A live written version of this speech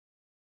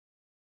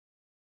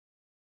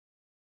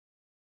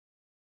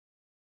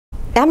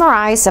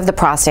MRIs of the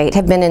prostate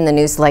have been in the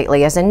news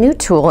lately as a new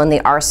tool in the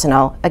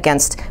arsenal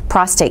against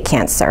prostate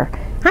cancer.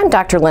 I'm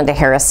Dr. Linda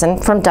Harrison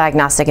from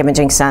Diagnostic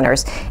Imaging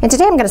Centers, and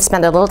today I'm going to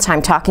spend a little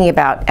time talking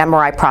about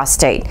MRI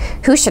prostate,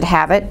 who should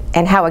have it,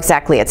 and how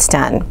exactly it's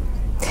done.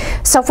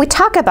 So if we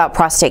talk about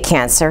prostate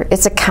cancer,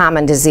 it's a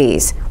common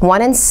disease.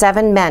 1 in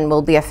 7 men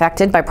will be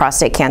affected by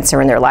prostate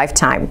cancer in their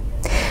lifetime.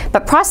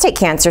 But prostate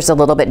cancer is a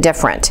little bit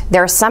different.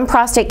 There are some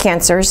prostate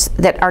cancers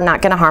that are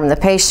not going to harm the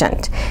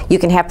patient. You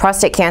can have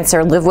prostate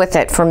cancer, live with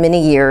it for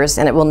many years,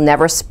 and it will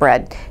never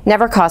spread,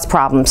 never cause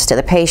problems to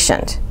the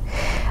patient.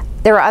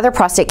 There are other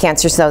prostate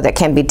cancers, though, that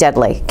can be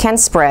deadly, can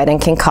spread,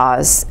 and can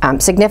cause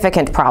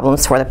significant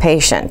problems for the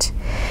patient.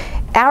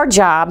 Our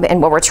job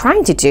and what we're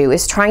trying to do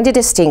is trying to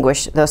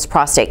distinguish those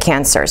prostate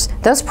cancers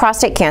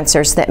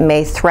that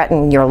may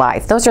threaten your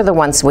life. Those are the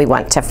ones we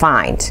want to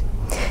find.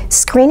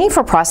 Screening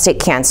for prostate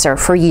cancer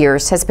for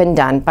years has been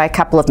done by a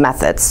couple of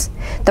methods.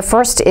 The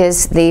first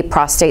is the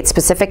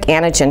prostate-specific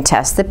antigen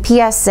test, the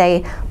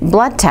PSA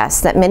blood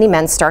test that many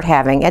men start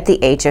having at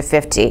the age of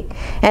 50.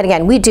 And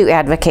again, we do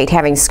advocate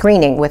having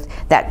screening with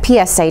that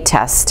PSA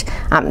test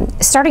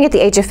starting at the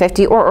age of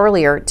 50 or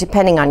earlier,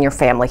 depending on your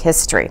family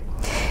history.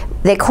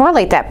 They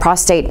correlate that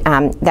prostate,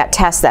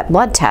 that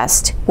blood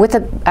test, with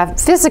a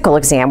physical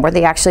exam where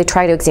they actually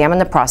try to examine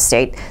the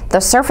prostate, the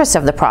surface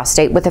of the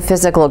prostate, with a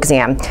physical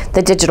exam,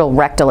 the digital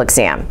rectal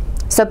exam.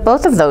 So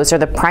both of those are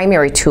the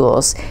primary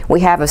tools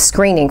we have of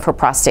screening for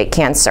prostate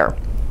cancer.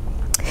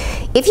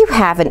 If you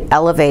have an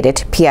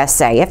elevated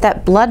PSA, if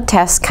that blood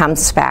test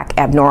comes back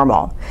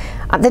abnormal,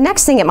 the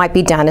next thing that might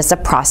be done is a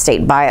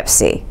prostate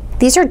biopsy.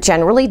 These are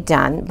generally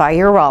done by a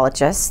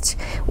urologist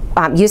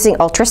using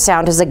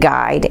ultrasound as a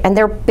guide, and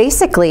they're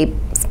basically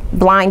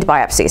blind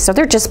biopsies. So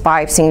they're just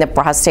biopsying the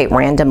prostate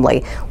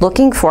randomly,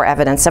 looking for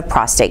evidence of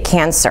prostate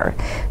cancer.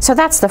 So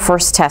that's the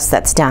first test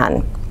that's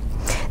done.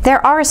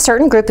 There are a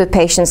certain group of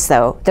patients,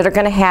 though, that are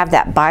going to have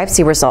that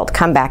biopsy result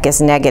come back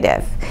as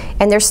negative,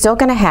 and they're still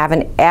going to have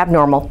an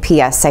abnormal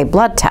PSA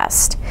blood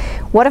test.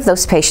 What if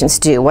those patients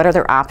do? What are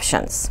their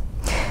options?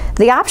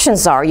 The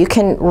options are you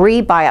can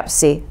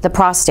re-biopsy the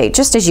prostate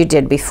just as you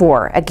did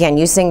before, again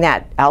using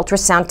that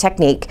ultrasound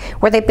technique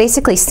where they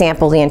basically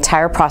sample the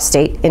entire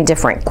prostate in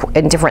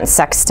different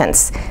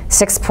sextants,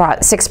 six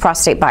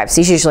prostate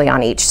biopsies usually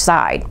on each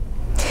side.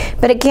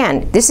 But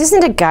again, this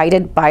isn't a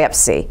guided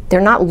biopsy.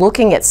 They're not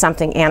looking at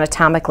something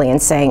anatomically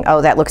and saying,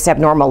 oh, that looks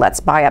abnormal, let's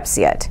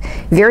biopsy it.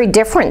 Very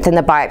different than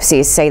the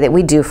biopsies, say, that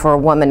we do for a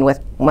woman with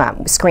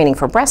screening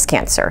for breast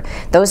cancer.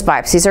 Those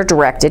biopsies are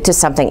directed to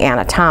something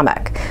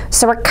anatomic.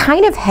 So we're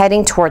kind of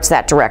heading towards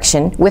that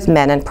direction with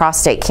men and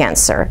prostate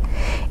cancer.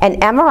 An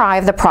MRI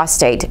of the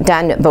prostate,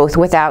 done both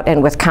without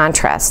and with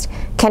contrast,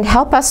 can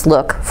help us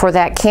look for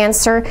that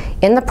cancer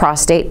in the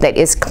prostate that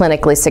is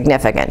clinically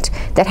significant,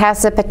 that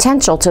has the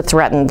potential to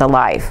threaten the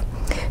life.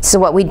 So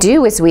what we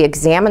do is we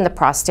examine the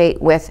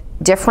prostate with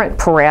different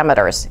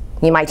parameters.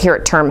 You might hear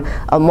it termed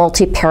a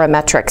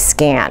multiparametric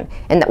scan,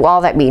 and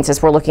all that means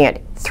is we're looking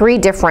at 3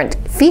 different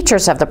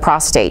features of the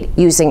prostate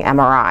using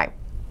MRI.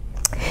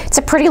 It's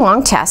a pretty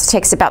long test,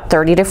 takes about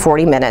 30 to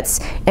 40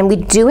 minutes, and we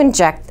do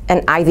inject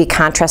an IV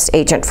contrast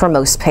agent for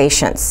most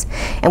patients.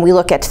 And we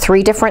look at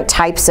 3 different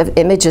types of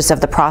images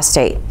of the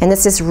prostate, and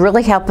this is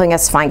really helping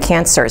us find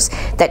cancers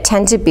that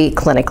tend to be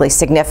clinically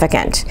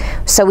significant.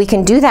 So we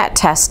can do that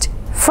test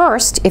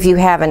first if you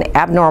have an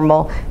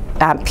abnormal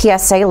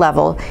PSA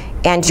level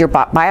and your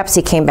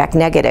biopsy came back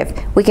negative.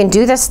 We can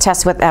do this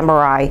test with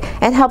MRI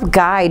and help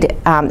guide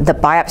the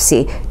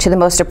biopsy to the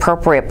most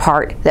appropriate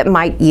part that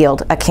might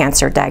yield a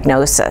cancer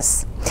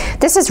diagnosis.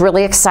 This is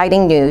really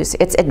exciting news.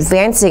 It's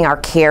advancing our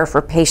care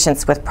for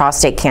patients with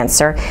prostate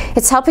cancer.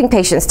 It's helping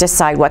patients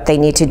decide what they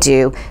need to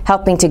do,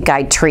 helping to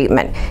guide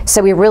treatment.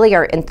 So we really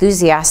are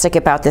enthusiastic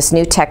about this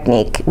new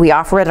technique. We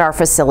offer it at our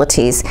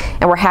facilities,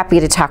 and we're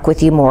happy to talk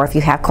with you more if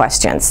you have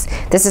questions.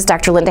 This is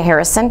Dr. Linda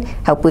Harrison.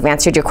 Hope we've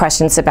answered your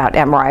questions about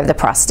MRI of the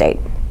prostate.